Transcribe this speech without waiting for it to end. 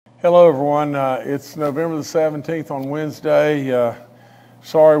Hello, everyone. It's November the 17th on Wednesday.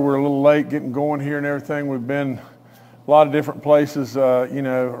 Sorry we're a little late getting going here and everything. We've been a lot of different places,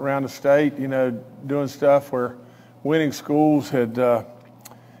 around the state, doing stuff where winning schools had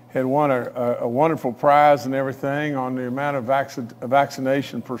won a wonderful prize and everything on the amount of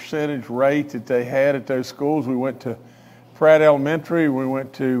vaccination percentage rate that they had at those schools. We went to Pratt Elementary. We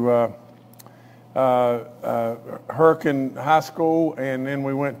went to Hurricane High School, and then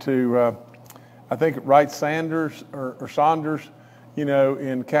we went to, I think, Wright Sanders or Saunders,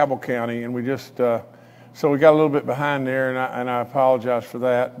 in Cabell County, and we just, so we got a little bit behind there, and I apologize for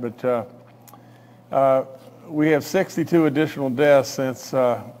that, but we have 62 additional deaths since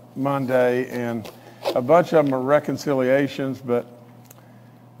Monday, and a bunch of them are reconciliations, but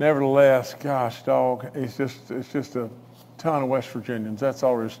nevertheless, gosh, dog, it's just a ton of West Virginians. That's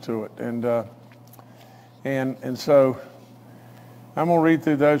all there is to it, and so I'm going to read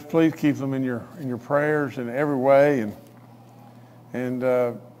through those. Please keep them in your prayers in every way. And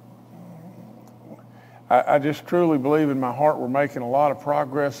I just truly believe in my heart we're making a lot of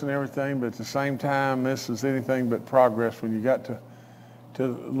progress and everything, but at the same time, this is anything but progress when you got to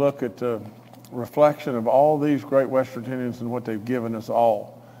look at the reflection of all these great West Virginians and what they've given us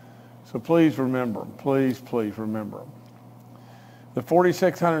all. So please remember them. Please remember them. The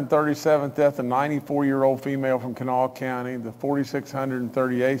 4,637th death, a 94-year-old female from Kanawha County. The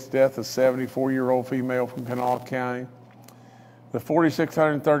 4,638th death, a 74-year-old female from Kanawha County. The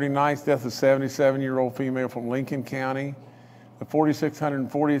 4,639th death, a 77-year-old female from Lincoln County. The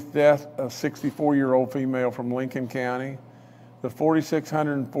 4,640th death, a 64-year-old female from Lincoln County. The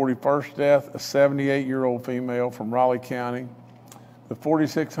 4,641st death, a 78-year-old female from Raleigh County. The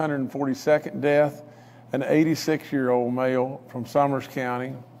 4,642nd death, an 86-year-old male from Summers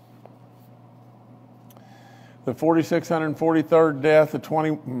County. The 4,643rd death,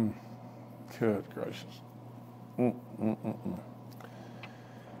 good gracious. The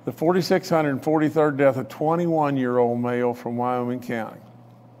 4,643rd death, a 21-year-old male from Wyoming County.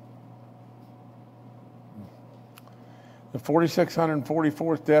 The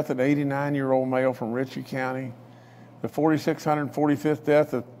 4,644th death, an 89-year-old male from Ritchie County. The 4,645th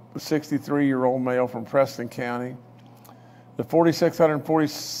death, a 63-year-old male from Preston County. The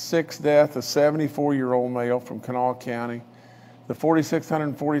 4,646th death, a 74-year-old male from Kanawha County. The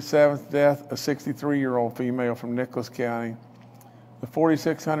 4,647th death, a 63-year-old female from Nicholas County. The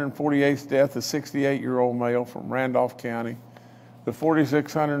 4,648th death, a 68-year-old male from Randolph County. The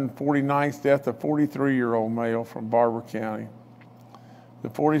 4,649th death, a 43-year-old male from Barber County. The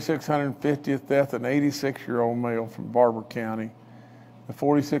 4,650th death, an 86-year-old male from Barber County. The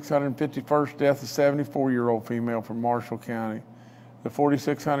 4,651st death, a 74-year-old female from Marshall County. The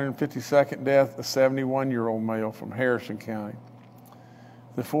 4,652nd death, a 71-year-old male from Harrison County.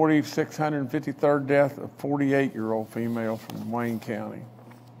 The 4,653rd death, a 48-year-old female from Wayne County.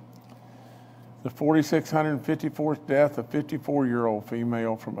 The 4,654th death, a 54-year-old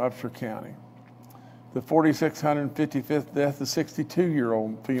female from Upshur County. The 4,655th death, a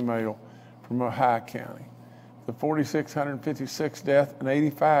 62-year-old female from Ohio County. The 4,656th death, an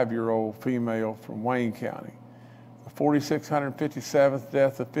 85-year-old female from Wayne County. The 4,657th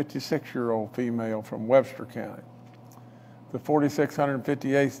death, a 56-year-old female from Webster County. The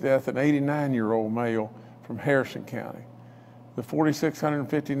 4,658th death, an 89-year-old male from Harrison County. The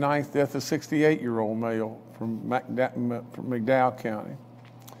 4,659th death, a 68-year-old male from McDowell County.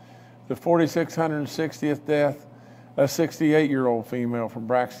 The 4,660th death, a 68-year-old female from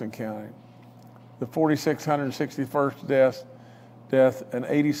Braxton County. The 4,661st death, an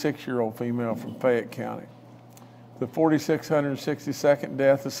 86-year-old female from Fayette County. The 4,662nd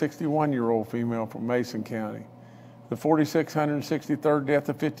death, a 61-year-old female from Mason County. The 4,663rd death,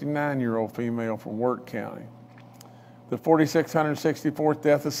 a 59-year-old female from Wirt County. The 4,664th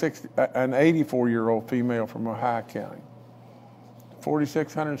death, an 84-year-old female from Ohio County. The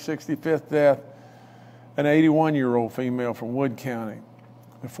 4,665th death, an 81-year-old female from Wood County.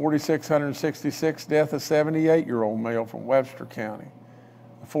 The 4,666th death, a 78-year-old male from Webster County.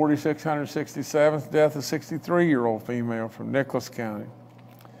 The 4,667th death, a 63-year-old female from Nicholas County.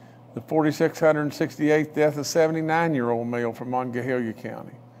 The 4,668th death, a 79-year-old male from Monongahela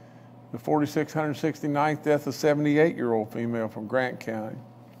County. The 4,669th death, a 78-year-old female from Grant County.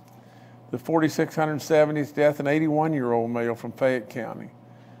 The 4,670th death, an 81-year-old male from Fayette County.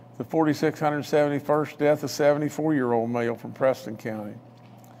 The 4,671st death, a 74-year-old male from Preston County.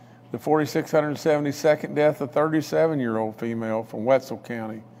 The 4,672nd death, a 37-year-old female from Wetzel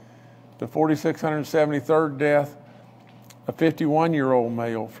County. The 4,673rd death, a 51-year-old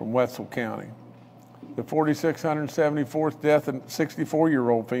male from Wetzel County. The 4,674th death, a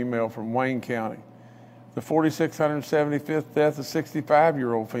 64-year-old female from Wayne County. The 4,675th death, a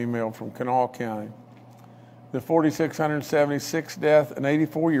 65-year-old female from Kanawha County. The 4,676th death, an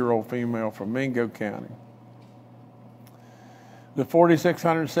 84-year-old female from Mingo County. The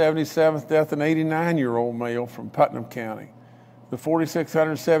 4,677th death, an 89-year-old male from Putnam County. The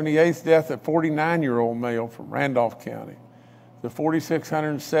 4,678th death, a 49-year-old male from Randolph County. The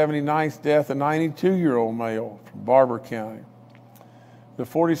 4,679th death, a 92-year-old male from Barber County. The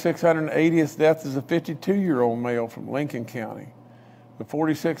 4,680th death is a 52-year-old male from Lincoln County. The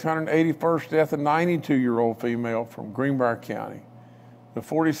 4,681st death, a 92-year-old female from Greenbrier County. The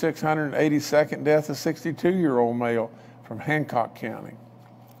 4,682nd death, a 62-year-old male from Hancock County.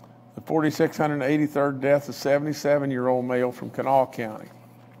 The 4,683rd death, a 77-year-old male from Kanawha County.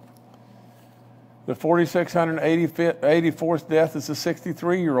 The 4,684th death is a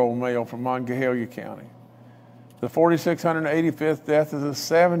 63-year-old male from Monongahelia County. The 4,685th death is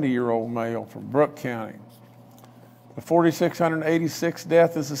a 70-year-old male from Brooke County. The 4,686th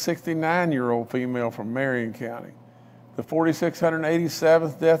death is a 69-year-old female from Marion County. The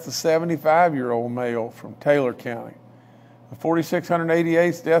 4,687th death is a 75-year-old male from Taylor County. The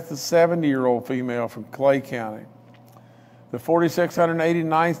 4,688th death is a 70-year-old female from Clay County. The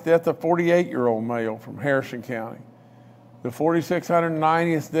 4,689th death, a 48-year-old male from Harrison County. The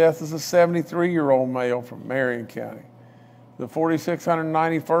 4,690th death is a 73-year-old male from Marion County. The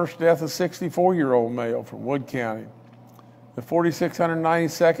 4,691st death, a 64-year-old male from Wood County. The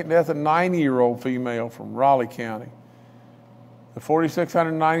 4,692nd death, a 90-year-old female from Raleigh County. The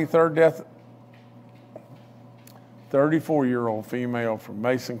 4,693rd death, 34-year-old female from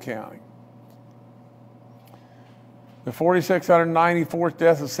Mason County. The 4,694th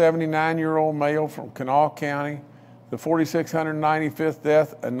death, a 79-year-old male from Kanawha County. The 4,695th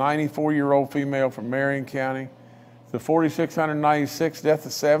death, a 94-year-old female from Marion County. The 4,696th death, a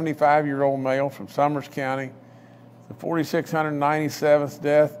 75-year-old male from Summers County. The 4,697th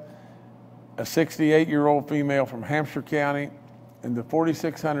death, a 68-year-old female from Hampshire County. And the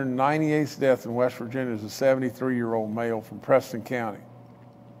 4,698th death in West Virginia is a 73-year-old male from Preston County.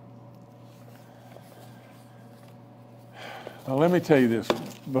 Now, let me tell you this.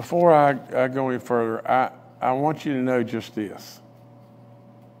 Before I go any further, I want you to know just this.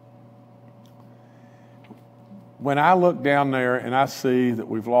 When I look down there and I see that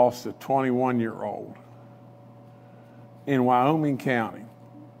we've lost a 21-year-old in Wyoming County,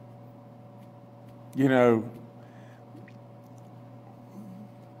 you know,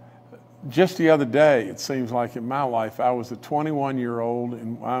 just the other day, it seems like in my life, I was a 21-year-old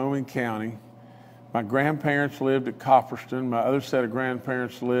in Wyoming County. My grandparents lived at Copperston. My other set of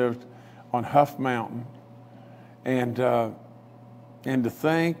grandparents lived on Huff Mountain. And to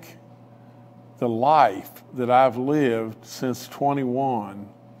think the life that I've lived since 21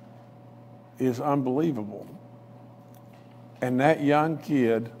 is unbelievable. And that young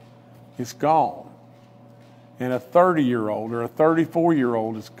kid is gone. And a 30-year-old or a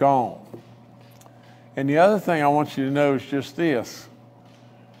 34-year-old is gone. And the other thing I want you to know is just this.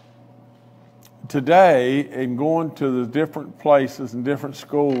 Today, in going to the different places and different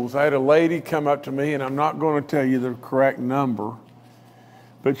schools, I had a lady come up to me, and I'm not going to tell you the correct number,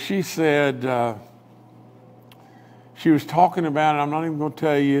 but she said, she was talking about it, I'm not even going to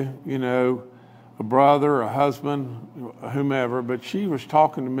tell you, you know, a brother, a husband, whomever, but she was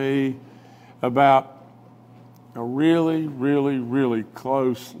talking to me about a really, really, really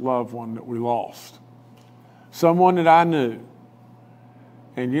close loved one that we lost. Someone that I knew.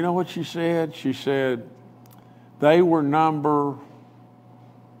 And you know what she said? She said, they were number,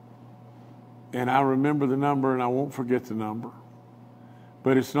 and I remember the number and I won't forget the number,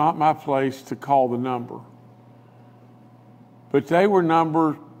 but it's not my place to call the number. But they were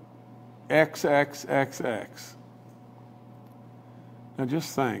number XXXX. Now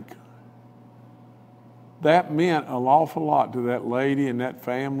just think. That meant an awful lot to that lady and that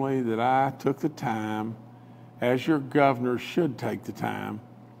family that I took the time, as your governor should take the time,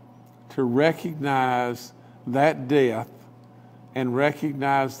 to recognize that death and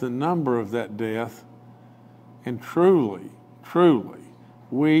recognize the number of that death. And truly, truly,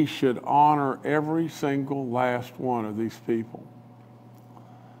 we should honor every single last one of these people.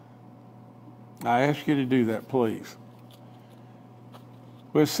 I ask you to do that, please.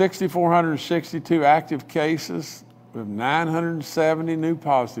 With 6,462 active cases, with 970 new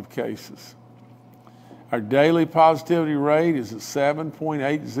positive cases. Our daily positivity rate is at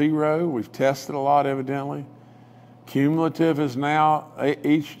 7.80. We've tested a lot, evidently. Cumulative is now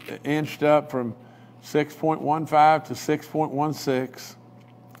each inched up from 6.15 to 6.16.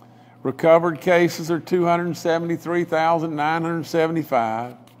 Recovered cases are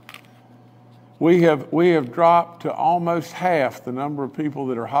 273,975. We have dropped to almost half the number of people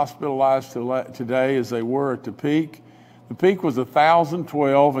that are hospitalized today as they were at the peak. The peak was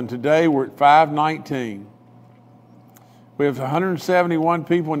 1,012, and today we're at 519. We have 171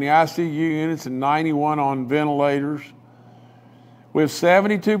 people in the ICU units and 91 on ventilators. We have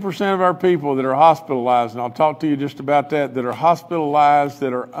 72% of our people that are hospitalized, and I'll talk to you just about that are hospitalized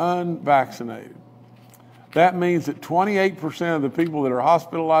that are unvaccinated. That means that 28% of the people that are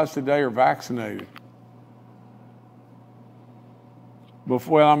hospitalized today are vaccinated.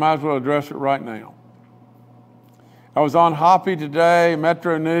 Well, I might as well address it right now. I was on Hoppy today,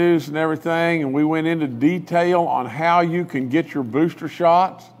 Metro News and everything, and we went into detail on how you can get your booster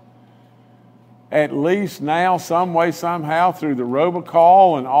shots. At least now, some way, somehow, through the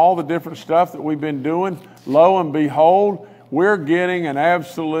robocall and all the different stuff that we've been doing, lo and behold, we're getting an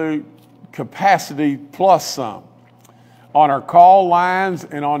absolute capacity plus some. On our call lines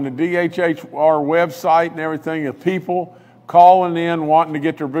and on the DHHR website and everything, of people calling in wanting to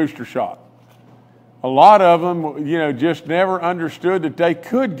get their booster shot. A lot of them, just never understood that they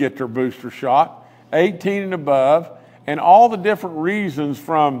could get their booster shot, 18 and above, and all the different reasons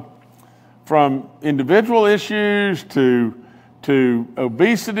from individual issues to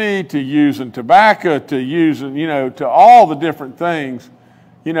obesity, to using tobacco, to using, to all the different things.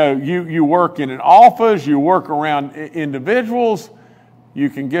 You work in an office, you work around individuals,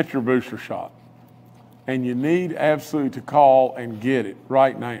 you can get your booster shot. And you need absolutely to call and get it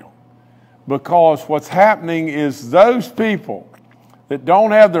right now. Because what's happening is those people that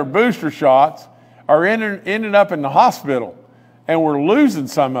don't have their booster shots are ending up in the hospital, and we're losing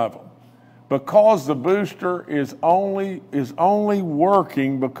some of them because the booster is only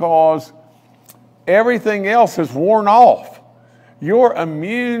working because everything else has worn off. Your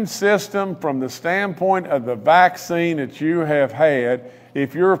immune system, from the standpoint of the vaccine that you have had,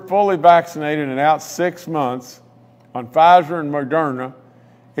 if you're fully vaccinated and out 6 months on Pfizer and Moderna,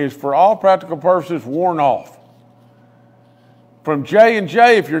 is for all practical purposes worn off. From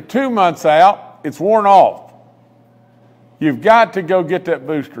J&J, if you're 2 months out, it's worn off. You've got to go get that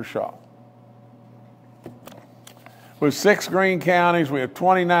booster shot. With 6 green counties, we have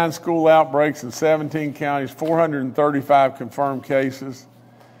 29 school outbreaks in 17 counties, 435 confirmed cases.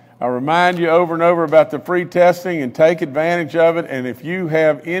 I remind you over and over about the free testing, and take advantage of it. And if you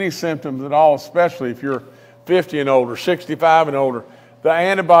have any symptoms at all, especially if you're 50 and older, 65 and older, the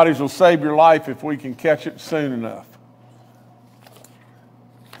antibodies will save your life if we can catch it soon enough.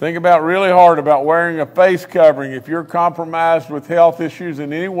 Think about really hard about wearing a face covering if you're compromised with health issues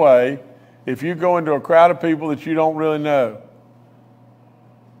in any way, if you go into a crowd of people that you don't really know,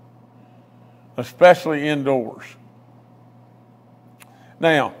 especially indoors.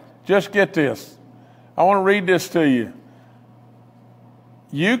 Now, just get this. I want to read this to you.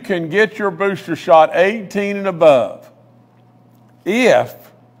 You can get your booster shot 18 and above if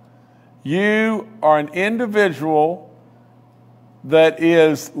you are an individual that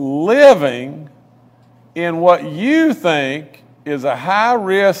is living in what you think is a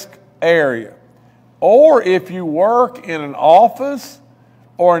high-risk area, or if you work in an office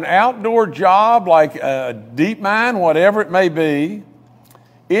or an outdoor job like a deep mine, whatever it may be,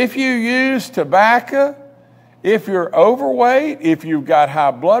 if you use tobacco, if you're overweight, if you've got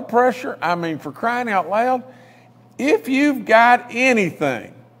high blood pressure, I mean, for crying out loud, if you've got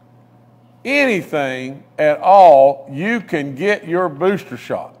anything at all, you can get your booster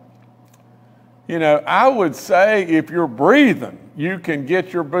shot. I would say if you're breathing, you can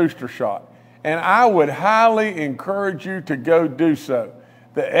get your booster shot. And I would highly encourage you to go do so.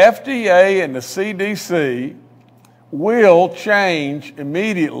 The FDA and the CDC will change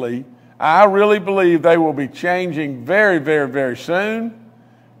immediately. I really believe they will be changing very, very, very soon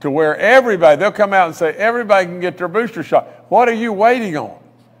to where they'll come out and say everybody can get their booster shot. What are you waiting on?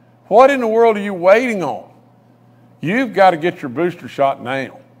 What in the world are you waiting on? You've got to get your booster shot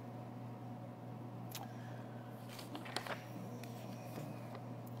now.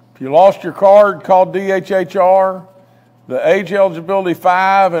 If you lost your card, call DHHR. The age eligibility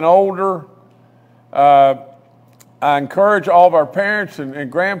 5 and older. I encourage all of our parents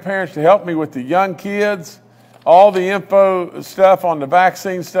and grandparents to help me with the young kids. All the info stuff on the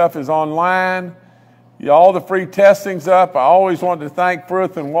vaccine stuff is online. All the free testing's up. I always wanted to thank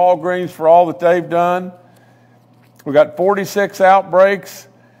Frith and Walgreens for all that they've done. We've got 46 outbreaks.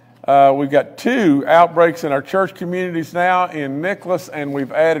 We've got 2 outbreaks in our church communities now in Nicholas, and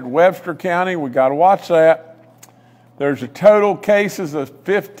we've added Webster County. We've got to watch that. There's a total cases of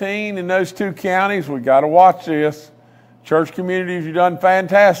 15 in those 2 counties. We've got to watch this. Church communities, you've done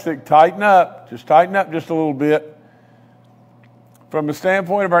fantastic. Tighten up. Just tighten up just a little bit. From the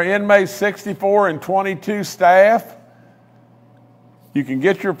standpoint of our inmates, 64 and 22 staff, you can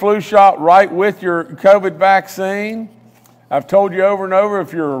get your flu shot right with your COVID vaccine. I've told you over and over,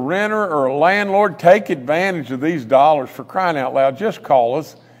 if you're a renter or a landlord, take advantage of these dollars. For crying out loud. Just call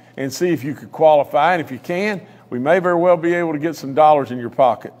us and see if you could qualify. And if you can, we may very well be able to get some dollars in your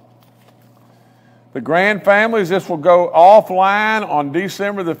pocket. The grand families, this will go offline on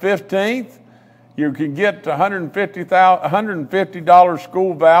December the 15th. You can get $150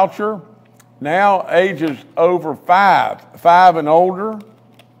 school voucher. Now ages over 5 and older.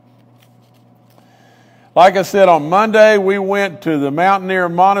 Like I said, on Monday, we went to the Mountaineer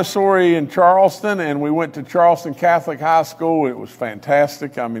Montessori in Charleston, and we went to Charleston Catholic High School. It was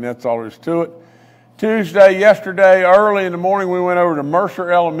fantastic. I mean, that's all there is to it. Yesterday, early in the morning, we went over to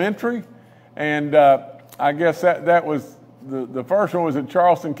Mercer Elementary, and I guess that was, the first one was at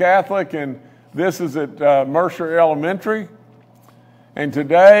Charleston Catholic, and this is at Mercer Elementary. And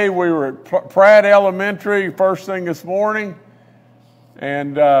today we were at Pratt Elementary first thing this morning.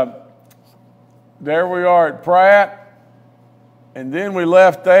 And there we are at Pratt. And then we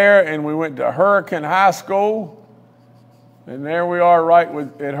left there and we went to Hurricane High School. And there we are right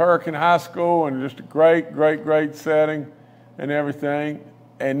at Hurricane High School, and just a great setting and everything.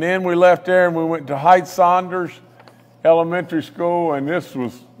 And then we left there and we went to Heights Saunders Elementary School, and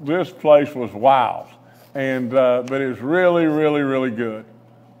this place was wild. And but it was really good.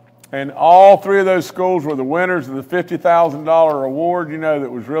 And all three of those schools were the winners of the $50,000 award, you know, that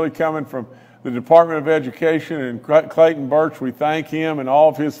was really coming from the Department of Education. And Clayton Birch, we thank him and all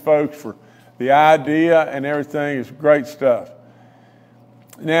of his folks for the idea and everything. It's great stuff.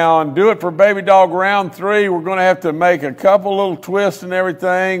 Now, on Do It for Baby Dog Round 3, we're going to have to make a couple little twists and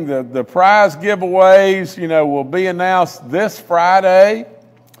everything. The prize giveaways, you know, will be announced this Friday.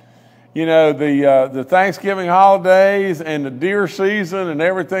 You know, the Thanksgiving holidays and the deer season and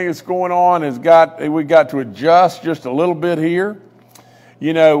everything that's going on we got to adjust just a little bit here.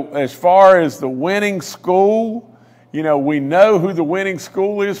 You know, as far as the winning school, you know, we know who the winning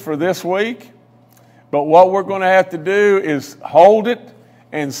school is for this week. But what we're going to have to do is hold it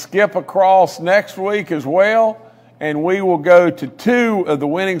and skip across next week as well. And we will go to 2 of the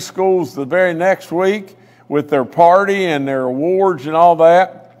winning schools the very next week with their party and their awards and all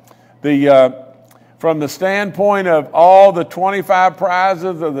that. From the standpoint of all the 25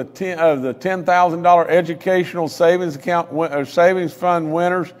 prizes of the $10,000 educational savings account or savings fund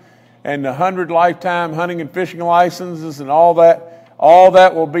winners, and the 100 lifetime hunting and fishing licenses and all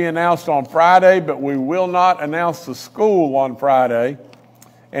that will be announced on Friday. But we will not announce the school on Friday,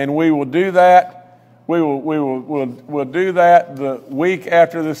 and we will do that. We'll do that the week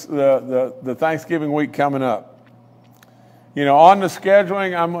after this, the Thanksgiving week coming up. You know, on the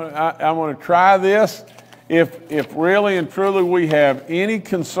scheduling, I'm going to try this. If really and truly we have any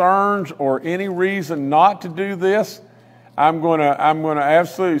concerns or any reason not to do this, I'm going to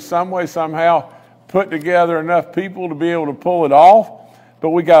absolutely some way somehow put together enough people to be able to pull it off.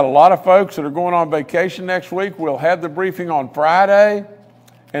 But we got a lot of folks that are going on vacation next week. We'll have the briefing on Friday,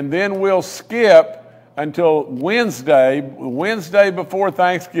 and then we'll skip until Wednesday before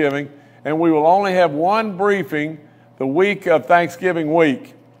Thanksgiving, and we will only have one briefing the week of Thanksgiving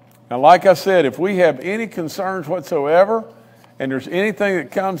week. Now, like I said, if we have any concerns whatsoever, and there's anything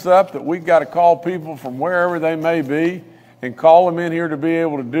that comes up that we've got to call people from wherever they may be and call them in here to be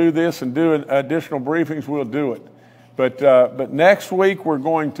able to do this and do additional briefings, we'll do it. But next week we're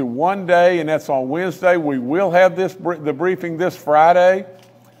going to one day, and that's on Wednesday. We will have the briefing this Friday,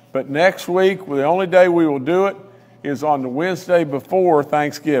 but next week, the only day we will do it is on the Wednesday before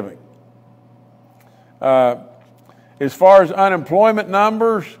Thanksgiving. As far as unemployment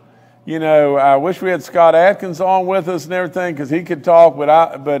numbers, you know, I wish we had Scott Atkins on with us and everything because he could talk, but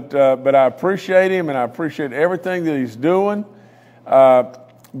I appreciate him and I appreciate everything that he's doing. But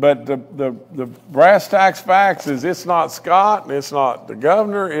the brass tacks facts is it's not Scott, it's not the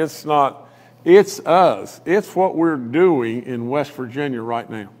governor, it's us. It's what we're doing in West Virginia right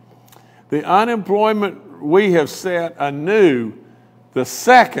now. The unemployment, we have set anew the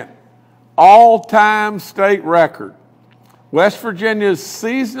second all-time state record. West Virginia's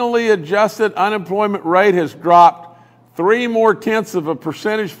seasonally adjusted unemployment rate has dropped 3 more tenths of a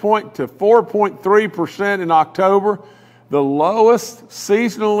percentage point to 4.3% in October, the lowest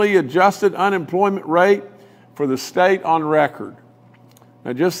seasonally adjusted unemployment rate for the state on record.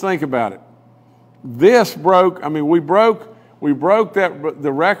 Now just think about it. This broke, I mean, we broke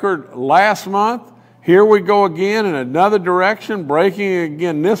the record last month. Here we go again in another direction, breaking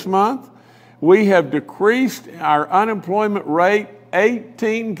again this month. We have decreased our unemployment rate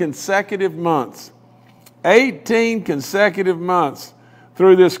 18 consecutive months. 18 consecutive months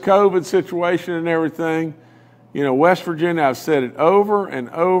through this COVID situation and everything. You know, West Virginia, I've said it over and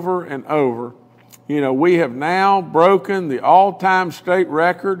over and over. You know, we have now broken the all-time state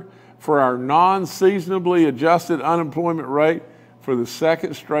record for our non-seasonably adjusted unemployment rate for the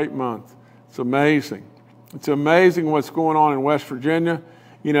second straight month. It's amazing. It's amazing what's going on in West Virginia.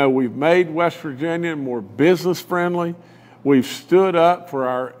 You know, we've made West Virginia more business friendly. We've stood up for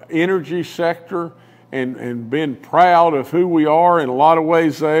our energy sector and been proud of who we are in a lot of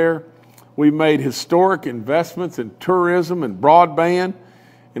ways there. We've made historic investments in tourism and broadband,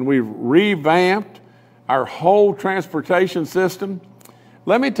 and we've revamped our whole transportation system.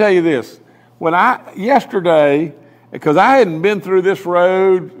 Let me tell you this. Yesterday, because I hadn't been through this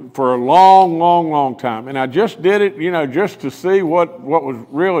road for a long time, and I just did it, you know, just to see what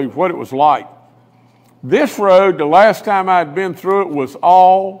it was like. This road, the last time I'd been through it, was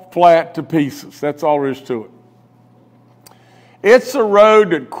all flat to pieces. That's all there is to it. It's a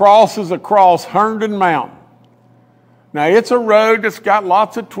road that crosses across Herndon Mountain. Now, it's a road that's got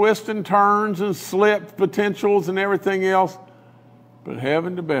lots of twists and turns and slip potentials and everything else, but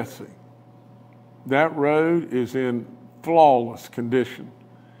heaven to Betsy, that road is in flawless condition.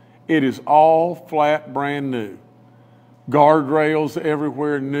 It is all flat, brand new. Guardrails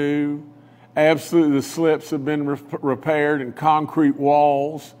everywhere new. Absolutely, the slips have been repaired and concrete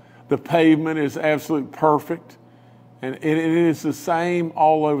walls. The pavement is absolutely perfect. And it is the same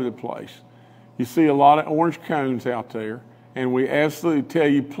all over the place. You see a lot of orange cones out there, and we absolutely tell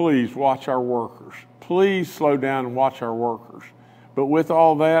you, please watch our workers. Please slow down and watch our workers. But with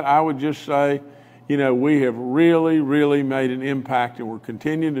all that, I would just say, you know, we have really made an impact, and we're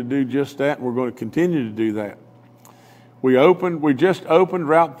continuing to do just that, and we're going to continue to do that. We just opened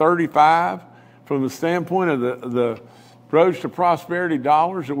Route 35 from the standpoint of the Roads to Prosperity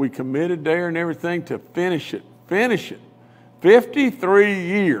dollars that we committed there and everything to finish it. 53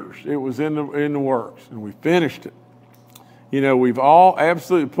 years it was in the works, and we finished it. You know, we've all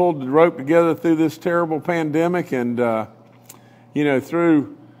absolutely pulled the rope together through this terrible pandemic, and you know,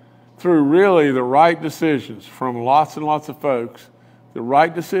 through really the right decisions from lots and lots of folks. The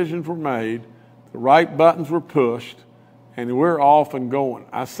right decisions were made, the right buttons were pushed, and we're off and going.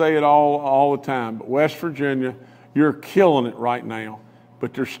 I say it all the time, but West Virginia, you're killing it right now,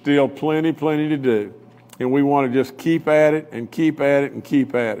 but there's still plenty to do. And we want to just keep at it and keep at it and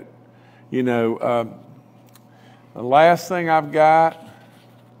keep at it. You know, the last thing I've got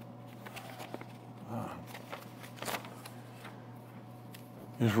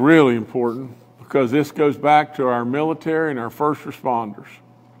is really important because this goes back to our military and our first responders.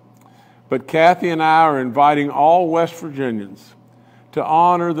 But Kathy and I are inviting all West Virginians to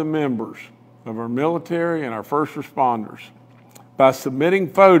honor the members of our military and our first responders by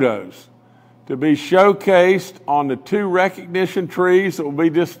submitting photos to be showcased on the 2 recognition trees that will be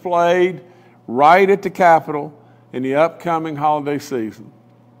displayed right at the Capitol in the upcoming holiday season.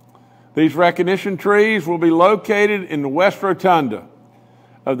 These recognition trees will be located in the West Rotunda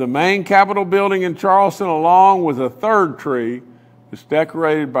of the main Capitol building in Charleston, along with a 3rd tree that's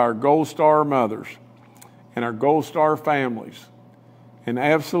decorated by our Gold Star mothers and our Gold Star families. And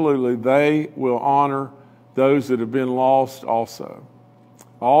absolutely, they will honor those that have been lost also.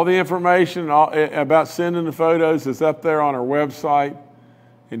 All the information about sending the photos is up there on our website,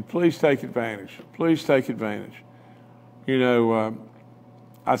 and please take advantage. Please take advantage. You know,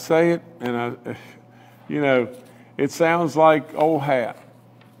 I say it, and you know, it sounds like old hat,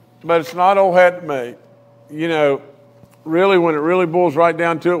 but it's not old hat to me. You know, really, when it really boils right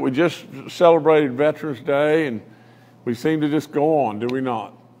down to it, we just celebrated Veterans Day, and we seem to just go on, do we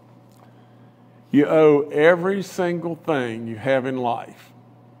not? You owe every single thing you have in life.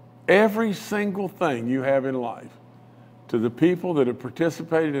 Every single thing you have in life to the people that have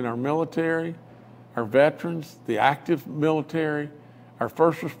participated in our military, our veterans, the active military, our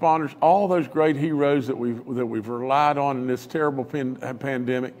first responders, all those great heroes that we've relied on in this terrible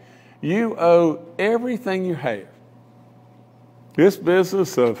pandemic. You owe everything you have. This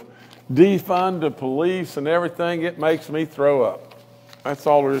business of defund the police and everything, it makes me throw up. That's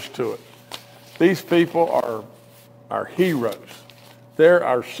all there is to it. These people are our heroes. They're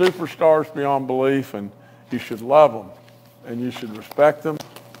our superstars beyond belief, and you should love them, and you should respect them,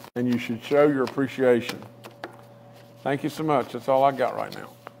 and you should show your appreciation. Thank you so much. That's all I got right now.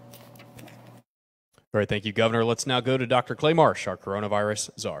 All right, thank you, Governor. Let's now go to Dr. Clay Marsh, our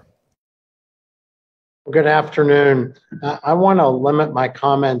coronavirus czar. Good afternoon. I want to limit my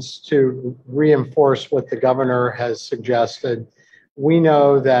comments to reinforce what the governor has suggested. We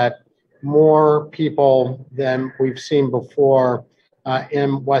know that more people than we've seen before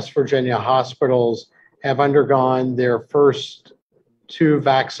in West Virginia hospitals have undergone their first 2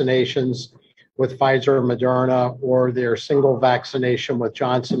 vaccinations with Pfizer or Moderna, or their single vaccination with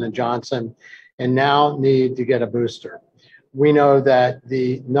Johnson & Johnson, and now need to get a booster. We know that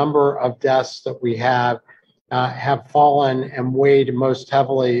the number of deaths that we have fallen and weighed most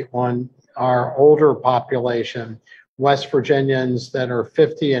heavily on our older population. West Virginians that are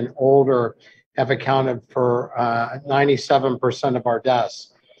 50 and older have accounted for 97% of our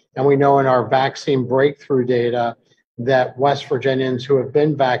deaths. And we know in our vaccine breakthrough data that West Virginians who have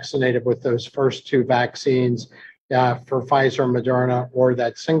been vaccinated with those first 2 vaccines for Pfizer and Moderna, or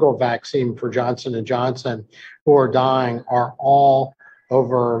that single vaccine for Johnson & Johnson, who are dying, are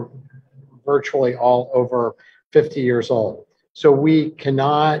virtually all over 50 years old. So we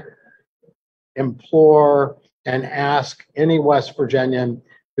cannot implore and ask any West Virginian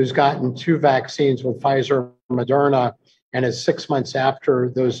who's gotten 2 vaccines with Pfizer or Moderna and is 6 months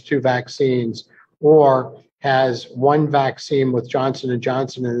after those 2 vaccines, or has 1 vaccine with Johnson &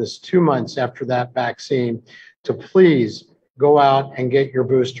 Johnson and is 2 months after that vaccine, to please go out and get your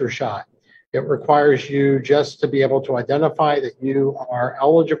booster shot. It requires you just to be able to identify that you are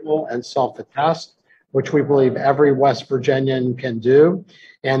eligible and self-attest, which we believe every West Virginian can do.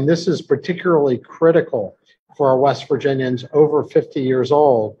 And this is particularly critical for our West Virginians over 50 years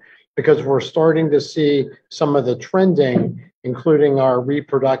old, because we're starting to see some of the trending, including our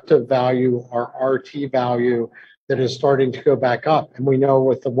reproductive value, our RT value, that is starting to go back up. And we know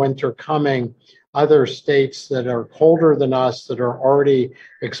with the winter coming, other states that are colder than us, that are already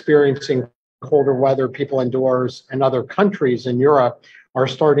experiencing colder weather, people indoors, and other countries in Europe are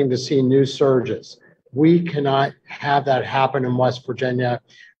starting to see new surges. We cannot have that happen in West Virginia,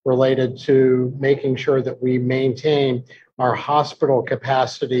 related to making sure that we maintain our hospital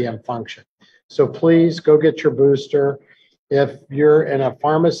capacity and function. So please go get your booster. If you're in a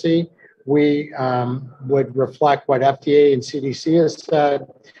pharmacy, we would reflect what FDA and CDC has said,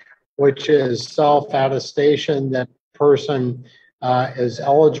 which is self-attestation that person is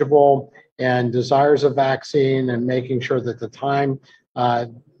eligible and desires a vaccine, and making sure that the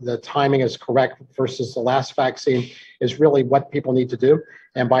timing is correct versus the last vaccine is really what people need to do.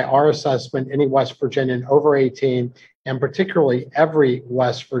 And by our assessment, any West Virginian over 18, and particularly every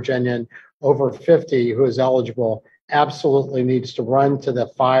West Virginian over 50 who is eligible, absolutely needs to run to the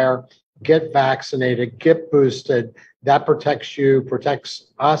fire, get vaccinated, get boosted. That protects you,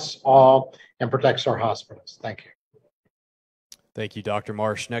 protects us all, and protects our hospitals. Thank you. Thank you, Dr.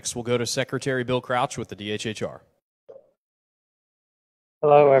 Marsh. Next, we'll go to Secretary Bill Crouch with the DHHR.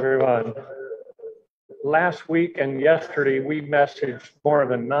 Hello, everyone. Last week and yesterday, we messaged more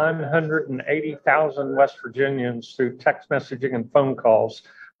than 980,000 West Virginians through text messaging and phone calls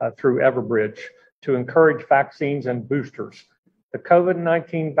through Everbridge to encourage vaccines and boosters. The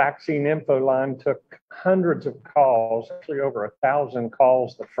COVID-19 vaccine info line took hundreds of calls, actually over 1,000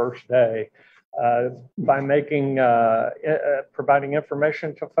 calls the first day, by providing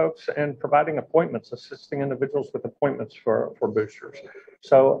information to folks and providing appointments, assisting individuals with appointments for boosters.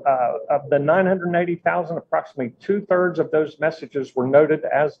 So of the 980,000, approximately 2/3 of those messages were noted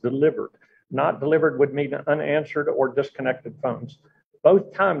as delivered. Not delivered would mean unanswered or disconnected phones.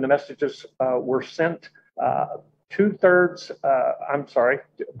 Both times the messages were sent, both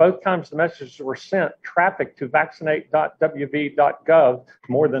times the messages were sent, traffic to vaccinate.wv.gov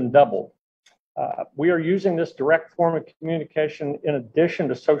more than doubled. We are using this direct form of communication in addition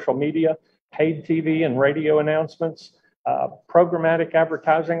to social media, paid TV and radio announcements, programmatic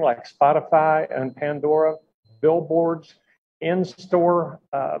advertising like Spotify and Pandora, billboards, in-store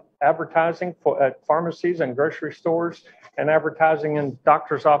advertising at pharmacies and grocery stores, and advertising in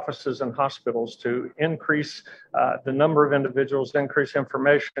doctors' offices and hospitals to increase the number of individuals, increase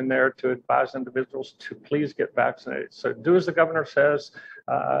information there to advise individuals to please get vaccinated. So do as the governor says,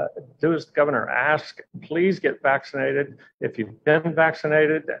 do as the governor asks, please get vaccinated. If you've been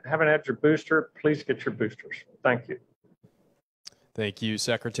vaccinated, haven't had your booster, please get your boosters. Thank you. Thank you,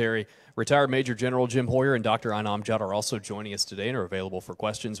 Secretary. Retired Major General Jim Hoyer and Dr. Anam Judd are also joining us today and are available for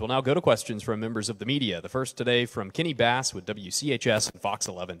questions. We'll now go to questions from members of the media. The first today from Kenny Bass with WCHS and Fox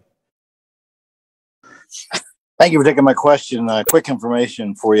 11. Thank you for taking my question. Quick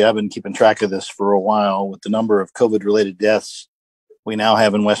information for you. I've been keeping track of this for a while. With the number of COVID-related deaths we now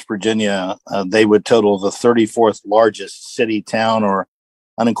have in West Virginia, they would total the 34th largest city, town, or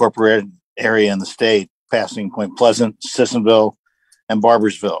unincorporated area in the state, passing Point Pleasant, Sissonville, and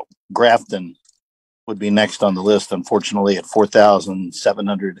Barbersville. Grafton would be next on the list, unfortunately, at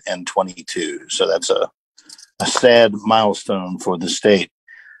 4,722. So that's a sad milestone for the state.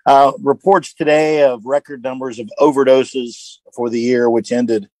 Reports today of record numbers of overdoses for the year, which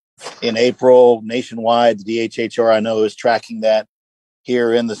ended in April nationwide. The DHHR, I know, is tracking that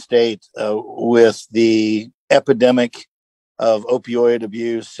here in the state with the epidemic of opioid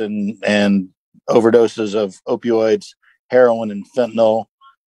abuse and overdoses of opioids, heroin, and fentanyl,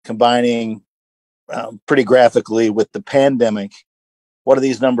 combining pretty graphically with the pandemic. What do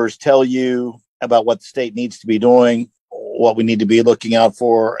these numbers tell you about what the state needs to be doing, what we need to be looking out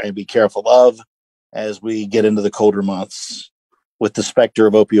for and be careful of as we get into the colder months with the specter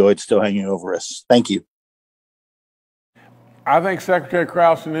of opioids still hanging over us? Thank you. I think Secretary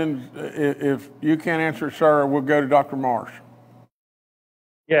Krause, and then if you can't answer it, sir, we'll go to Dr. Marsh.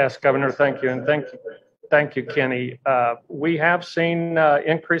 Yes, Governor, thank you. And thank you, Kenny. We have seen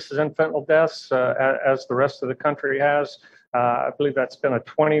increases in fentanyl deaths as the rest of the country has. I believe that's been a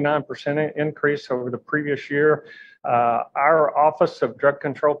 29% increase over the previous year. Our Office of Drug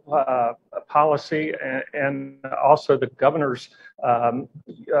Control Policy and also the Governor's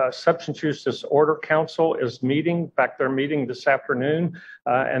Substance Use Disorder Council is meeting. In fact, they're meeting this afternoon,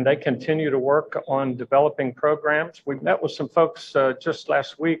 and they continue to work on developing programs. We met with some folks just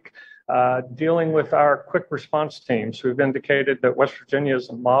last week dealing with our quick response teams who've indicated that West Virginia is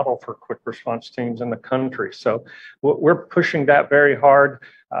a model for quick response teams in the country. So we're pushing that very hard.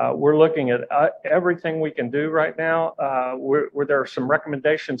 We're looking at everything we can do right now. Where there are some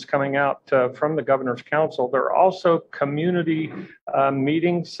recommendations coming out from the Governor's Council. There are also community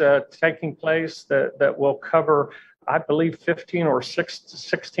meetings taking place that will cover, I believe, 15 or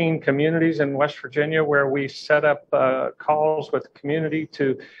 16 communities in West Virginia where we set up calls with the community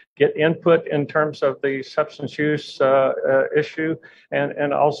to get input in terms of the substance use issue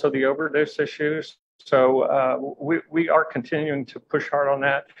and also the overdose issues. So we are continuing to push hard on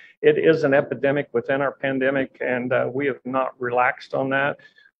that. It is an epidemic within our pandemic, and we have not relaxed on that.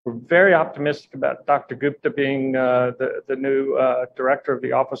 We're very optimistic about Dr. Gupta being the new director of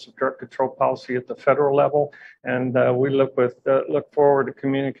the Office of Drug Control Policy at the federal level, and we look forward to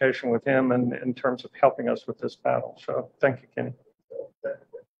communication with him and in terms of helping us with this battle. So thank you, Kenny.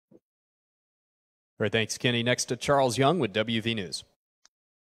 All right, thanks, Kenny. Next to Charles Young with WV News.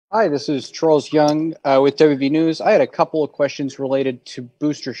 Hi, this is Charles Young with WV News. I had a couple of questions related to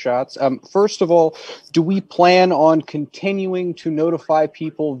booster shots. First of all, do we plan on continuing to notify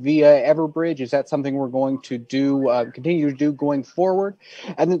people via Everbridge? Is that something we're going to do, continue to do going forward?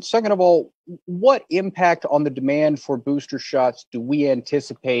 And then second of all, what impact on the demand for booster shots do we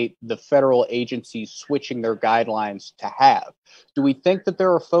anticipate the federal agencies switching their guidelines to have? Do we think that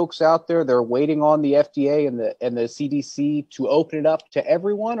there are folks out there that are waiting on the FDA and the CDC to open it up to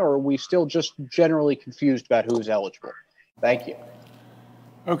everyone, or are we still just generally confused about who's eligible? Thank you.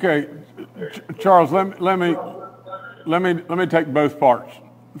 Okay, Charles, let me take both parts.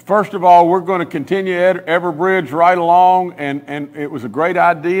 First of all, we're going to continue Everbridge right along, and it was a great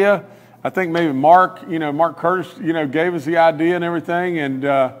idea. I think maybe Mark Curtis, gave us the idea and everything,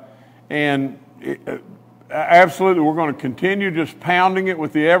 and absolutely, we're going to continue just pounding it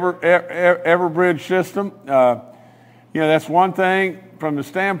with the Everbridge system. That's one thing from the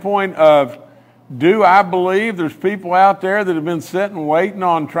standpoint of, do I believe there's people out there that have been sitting waiting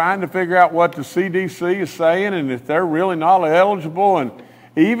on trying to figure out what the CDC is saying and if they're really not eligible, and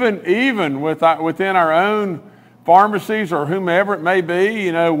even within our own pharmacies or whomever it may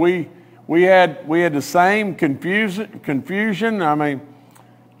be, we had the same confusion. I mean,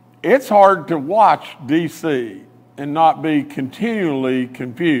 it's hard to watch DC and not be continually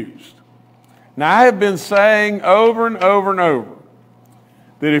confused. Now, I have been saying over and over and over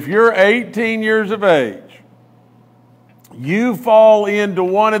that if you're 18 years of age, you fall into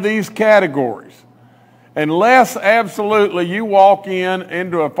one of these categories. Unless absolutely you walk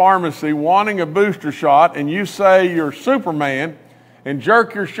into a pharmacy wanting a booster shot and you say you're Superman and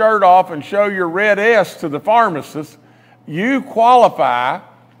jerk your shirt off and show your red S to the pharmacist, you qualify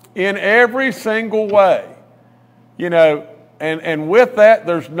in every single way. And with that,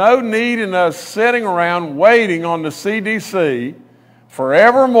 there's no need in us sitting around waiting on the CDC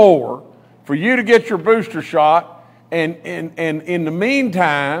forevermore for you to get your booster shot. And in the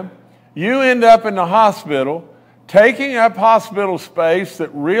meantime, you end up in the hospital, taking up hospital space that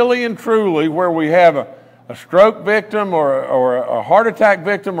really and truly, where we have a stroke victim or a heart attack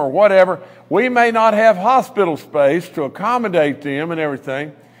victim or whatever, we may not have hospital space to accommodate them and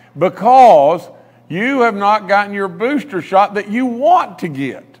everything because you have not gotten your booster shot that you want to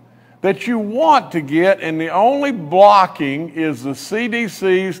get. And the only blocking is the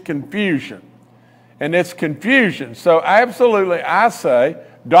CDC's confusion. And it's confusion. So absolutely, I say,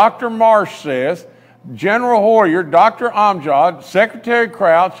 Dr. Marsh says, General Hoyer, Dr. Amjad, Secretary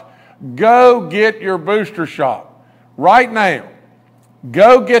Crouch, go get your booster shot right now.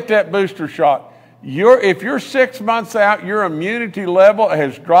 Go get that booster shot. If you're 6 months out, your immunity level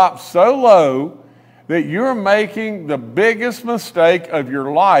has dropped so low that you're making the biggest mistake of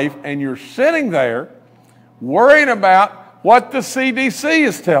your life, and you're sitting there worrying about what the CDC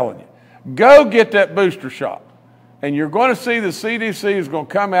is telling you. Go get that booster shot. And you're going to see the CDC is going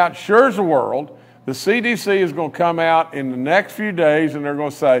to come out, sure as the world, the CDC is going to come out in the next few days, and they're going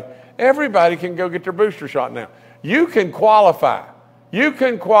to say, everybody can go get their booster shot now. You can qualify. You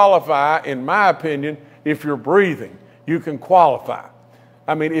can qualify, in my opinion, if you're breathing. You can qualify.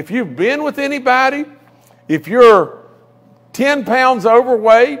 I mean, if you've been with anybody, if you're 10 pounds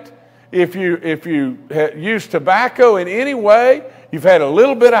overweight, if you use tobacco in any way, you've had a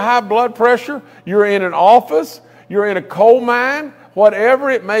little bit of high blood pressure, you're in an office, you're in a coal mine, whatever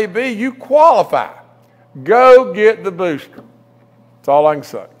it may be, you qualify. Go get the booster. That's all I can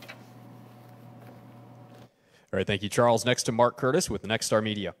say. All right, thank you, Charles. Next to Mark Curtis with Next Star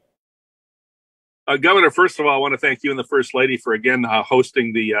Media. Governor, first of all, I want to thank you and the First Lady for, again,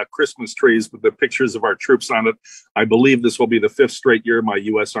 hosting the Christmas trees with the pictures of our troops on it. I believe this will be the 5th straight year my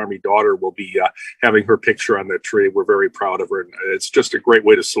U.S. Army daughter will be having her picture on that tree. We're very proud of her, and it's just a great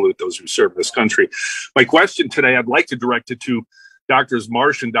way to salute those who serve this country. My question today, I'd like to direct it to Drs.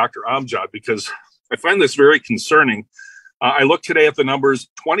 Marsh and Dr. Amjad, because I find this very concerning. I looked today at the numbers.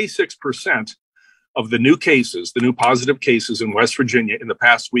 26% of the new cases, the new positive cases in West Virginia in the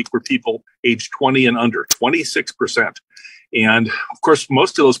past week were people aged 20 and under, 26%. And of course,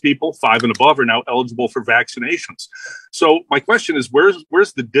 most of those people, 5 and above, are now eligible for vaccinations. So my question is, where's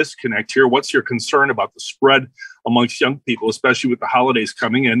the disconnect here? What's your concern about the spread amongst young people, especially with the holidays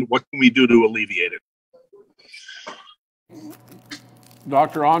coming in? What can we do to alleviate it?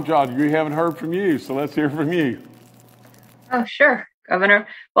 Dr. Amjad, we haven't heard from you, so let's hear from you. Oh, sure, Governor.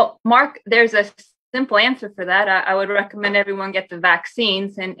 Well, Mark, there's a simple answer for that. I would recommend everyone get the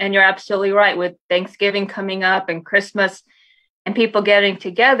vaccines. And you're absolutely right. With Thanksgiving coming up and Christmas and people getting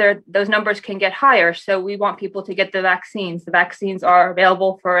together, those numbers can get higher. So we want people to get the vaccines. The vaccines are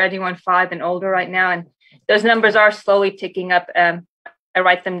available for anyone 5 and older right now. And those numbers are slowly ticking up. I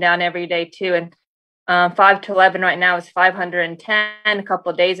write them down every day, too. And 5 to 11 right now is 510. A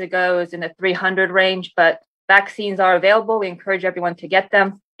couple of days ago is in the 300 range. But vaccines are available. We encourage everyone to get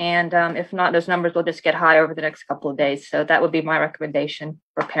them. And if not, those numbers will just get higher over the next couple of days. So that would be my recommendation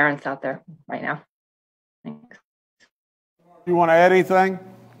for parents out there right now. Thanks. You want to add anything?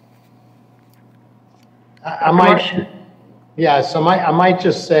 I might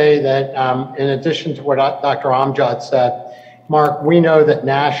just say that in addition to what Dr. Amjad said, Mark, we know that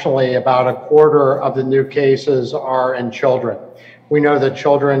nationally about a quarter of the new cases are in children. We know that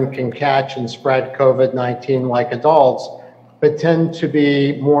children can catch and spread COVID-19 like adults, but tend to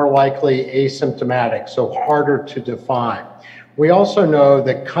be more likely asymptomatic, so harder to define. We also know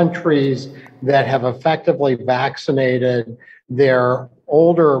that countries that have effectively vaccinated their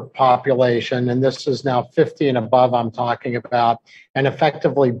older population, and this is now 50 and above I'm talking about, and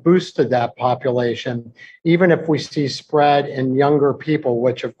effectively boosted that population, even if we see spread in younger people,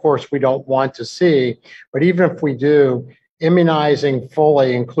 which of course we don't want to see, but even if we do, immunizing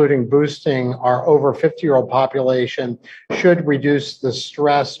fully, including boosting our over 50-year-old population, should reduce the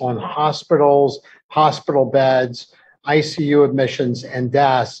stress on hospitals, hospital beds, ICU admissions, and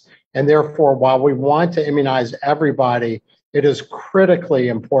deaths. And therefore, while we want to immunize everybody, it is critically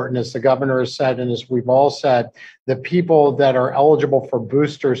important, as the governor has said, and as we've all said, the people that are eligible for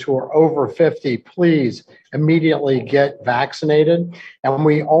boosters who are over 50, please immediately get vaccinated. And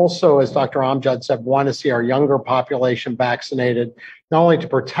we also, as Dr. Amjad said, want to see our younger population vaccinated, not only to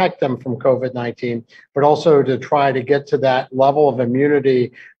protect them from COVID-19, but also to try to get to that level of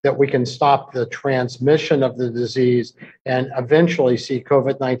immunity that we can stop the transmission of the disease and eventually see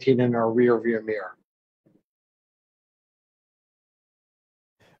COVID-19 in our rearview mirror.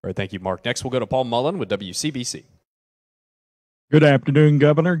 All right, thank you, Mark. Next, we'll go to Paul Mullen with WCBC. Good afternoon,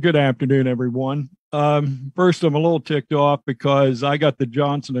 Governor. Good afternoon, everyone. First, I'm a little ticked off because I got the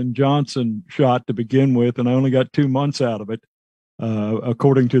Johnson & Johnson shot to begin with, and I only got 2 months out of it,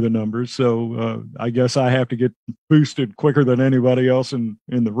 according to the numbers. So I guess I have to get boosted quicker than anybody else in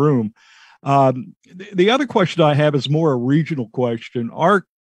the room. The other question I have is more a regional question. Our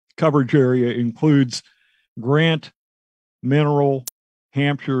coverage area includes Grant, Mineral,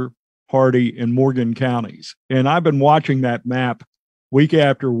 Hampshire, Hardy, and Morgan counties. And I've been watching that map week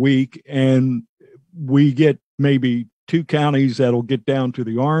after week, and we get maybe 2 counties that'll get down to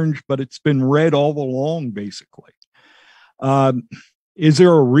the orange, but it's been red all along, basically. Is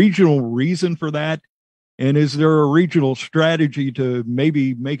there a regional reason for that? And is there a regional strategy to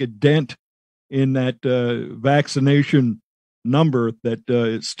maybe make a dent in that vaccination number that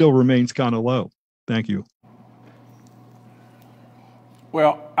it still remains kind of low? Thank you.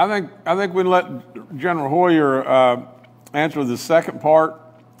 Well, I think we let General Hoyer answer the second part,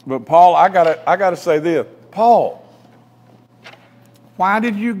 but Paul, I gotta say this, Paul. Why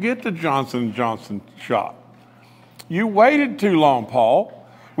did you get the Johnson & Johnson shot? You waited too long, Paul.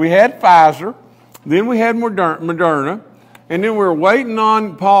 We had Pfizer, then we had Moderna, and then we were waiting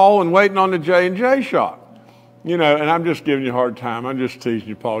on Paul and waiting on the J&J shot. You know, and I'm just giving you a hard time. I'm just teasing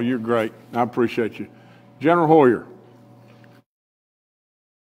you, Paul. You're great. I appreciate you. General Hoyer.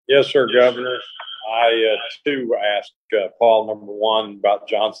 Yes, sir, Governor. I, too, asked Paul, number one, about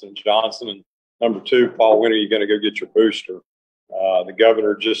Johnson & Johnson, and number two, Paul, when are you going to go get your booster? The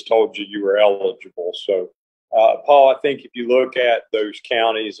governor just told you you were eligible. So, Paul, I think if you look at those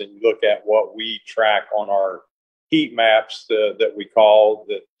counties and you look at what we track on our heat maps that we call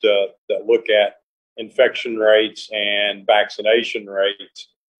that look at infection rates and vaccination rates,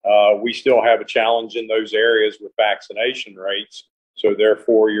 we still have a challenge in those areas with vaccination rates. So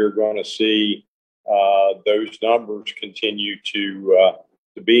therefore, you're going to see those numbers continue to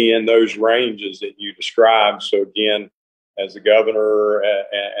be in those ranges that you described. So again, as the governor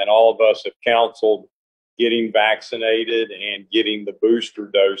and all of us have counseled, getting vaccinated and getting the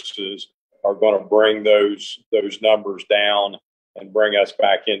booster doses are going to bring those numbers down and bring us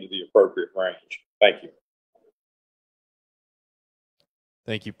back into the appropriate range. Thank you.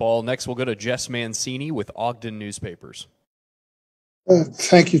 Thank you, Paul. Next, we'll go to Jess Mancini with Ogden Newspapers.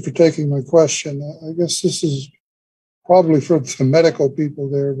 Thank you for taking my question. I guess this is probably for the medical people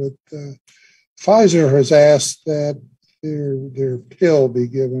there, but Pfizer has asked that their pill be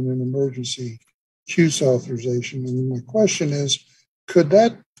given an emergency use authorization. And my question is, could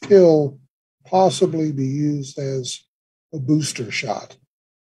that pill possibly be used as a booster shot,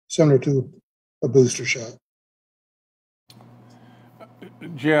 similar to a booster shot?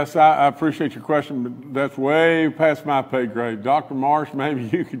 Jess, I appreciate your question, but that's way past my pay grade. Dr. Marsh, maybe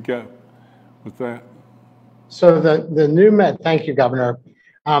you could go with that. So the new thank you, Governor.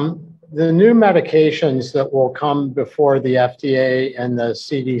 The new medications that will come before the FDA and the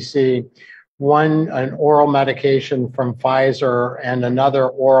CDC, one, an oral medication from Pfizer and another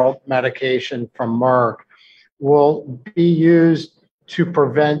oral medication from Merck, will be used to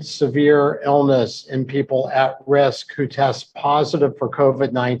prevent severe illness in people at risk who test positive for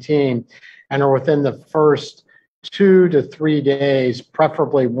COVID-19 and are within the first 2 to 3 days,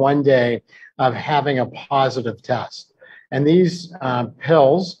 preferably 1 day, of having a positive test. And these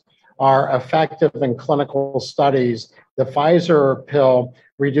pills are effective in clinical studies. The Pfizer pill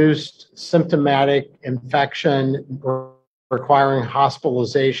reduced symptomatic infection requiring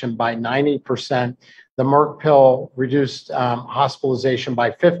hospitalization by 90%. The Merck pill reduced hospitalization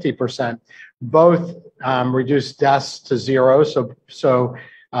by 50%. Both reduced deaths to zero, so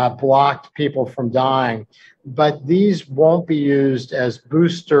blocked people from dying. But these won't be used as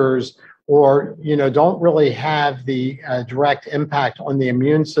boosters or don't really have the direct impact on the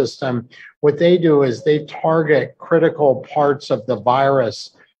immune system. What they do is they target critical parts of the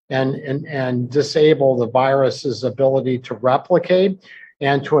virus and disable the virus's ability to replicate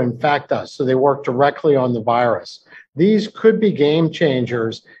and to infect us. So they work directly on the virus. These could be game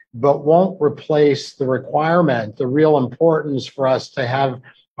changers, but won't replace the requirement, the real importance for us to have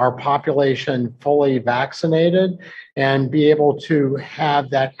our population fully vaccinated and be able to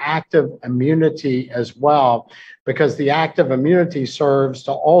have that active immunity as well, because the active immunity serves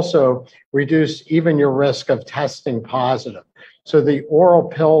to also reduce even your risk of testing positive. So the oral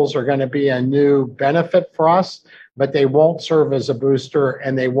pills are going to be a new benefit for us, but they won't serve as a booster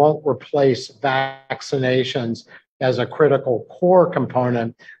and they won't replace vaccinations as a critical core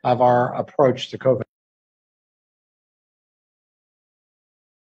component of our approach to COVID.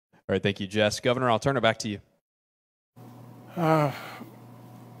 All right, thank you, Jess. Governor, I'll turn it back to you.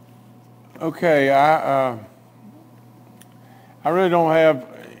 Okay, I really don't have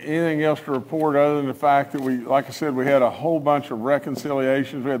anything else to report other than the fact that like I said, we had a whole bunch of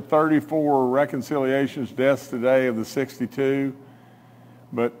reconciliations. We had 34 reconciliations deaths today of the 62,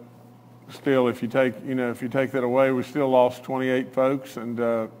 but still, if you take that away, we still lost 28 folks,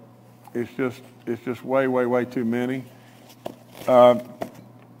 and it's just way too many.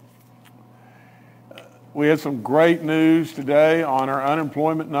 We had some great news today on our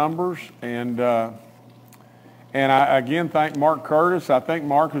unemployment numbers, and I again thank Mark Curtis. I think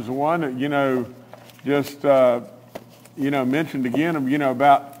Mark is the one that mentioned again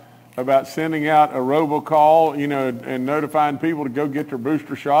about sending out a robocall and notifying people to go get their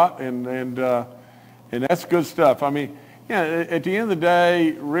booster shot, and And that's good stuff. I mean, at the end of the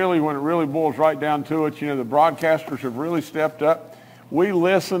day, really, when it really boils right down to it, the broadcasters have really stepped up. We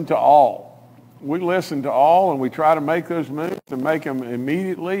listen to all. We listen to all, and we try to make those moves and make them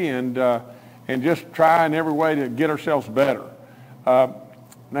immediately, and just try in every way to get ourselves better.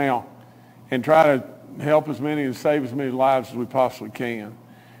 Now, and try to help as many and save as many lives as we possibly can.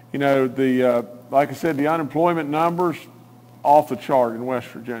 Like I said, the unemployment numbers off the chart in West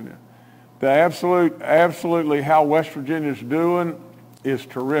Virginia. The absolutely how West Virginia is doing is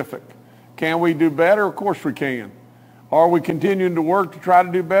terrific. Can we do better? Of course we can. Are we continuing to work to try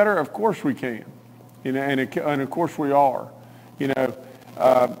to do better? Of course we can. And of course we are.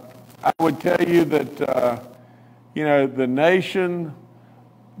 I would tell you that the nation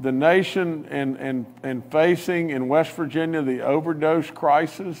and facing in West Virginia the overdose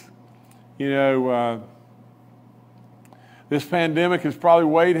crisis. This pandemic has probably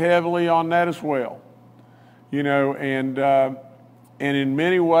weighed heavily on that as well, and in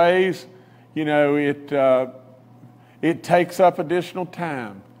many ways, it takes up additional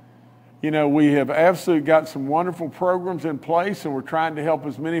time. We have absolutely got some wonderful programs in place, and we're trying to help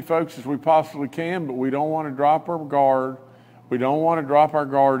as many folks as we possibly can, but we don't want to drop our guard. We don't want to drop our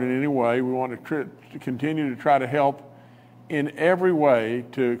guard in any way. We want to continue to try to help in every way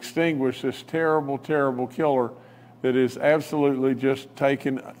to extinguish this terrible, terrible killer that is absolutely just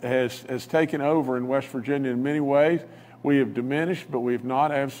has taken over in West Virginia in many ways. We have diminished, but we've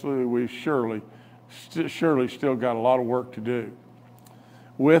not absolutely, we've surely still got a lot of work to do.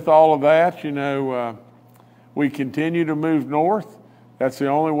 With all of that, we continue to move north. That's the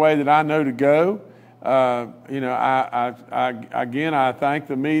only way that I know to go. I thank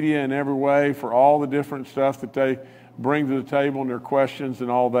the media in every way for all the different stuff that they bring to the table and their questions and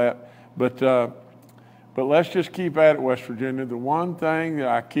all that. But let's just keep at it, West Virginia. The one thing that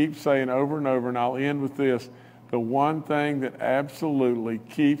I keep saying over and over, and I'll end with this, the one thing that absolutely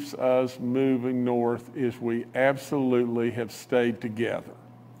keeps us moving north is we absolutely have stayed together.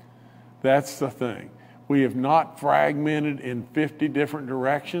 That's the thing. We have not fragmented in 50 different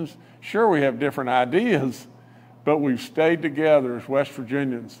directions. Sure, we have different ideas, but we've stayed together as West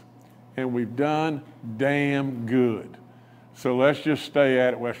Virginians, and we've done damn good. So let's just stay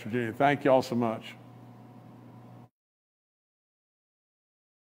at it, West Virginia. Thank you all so much.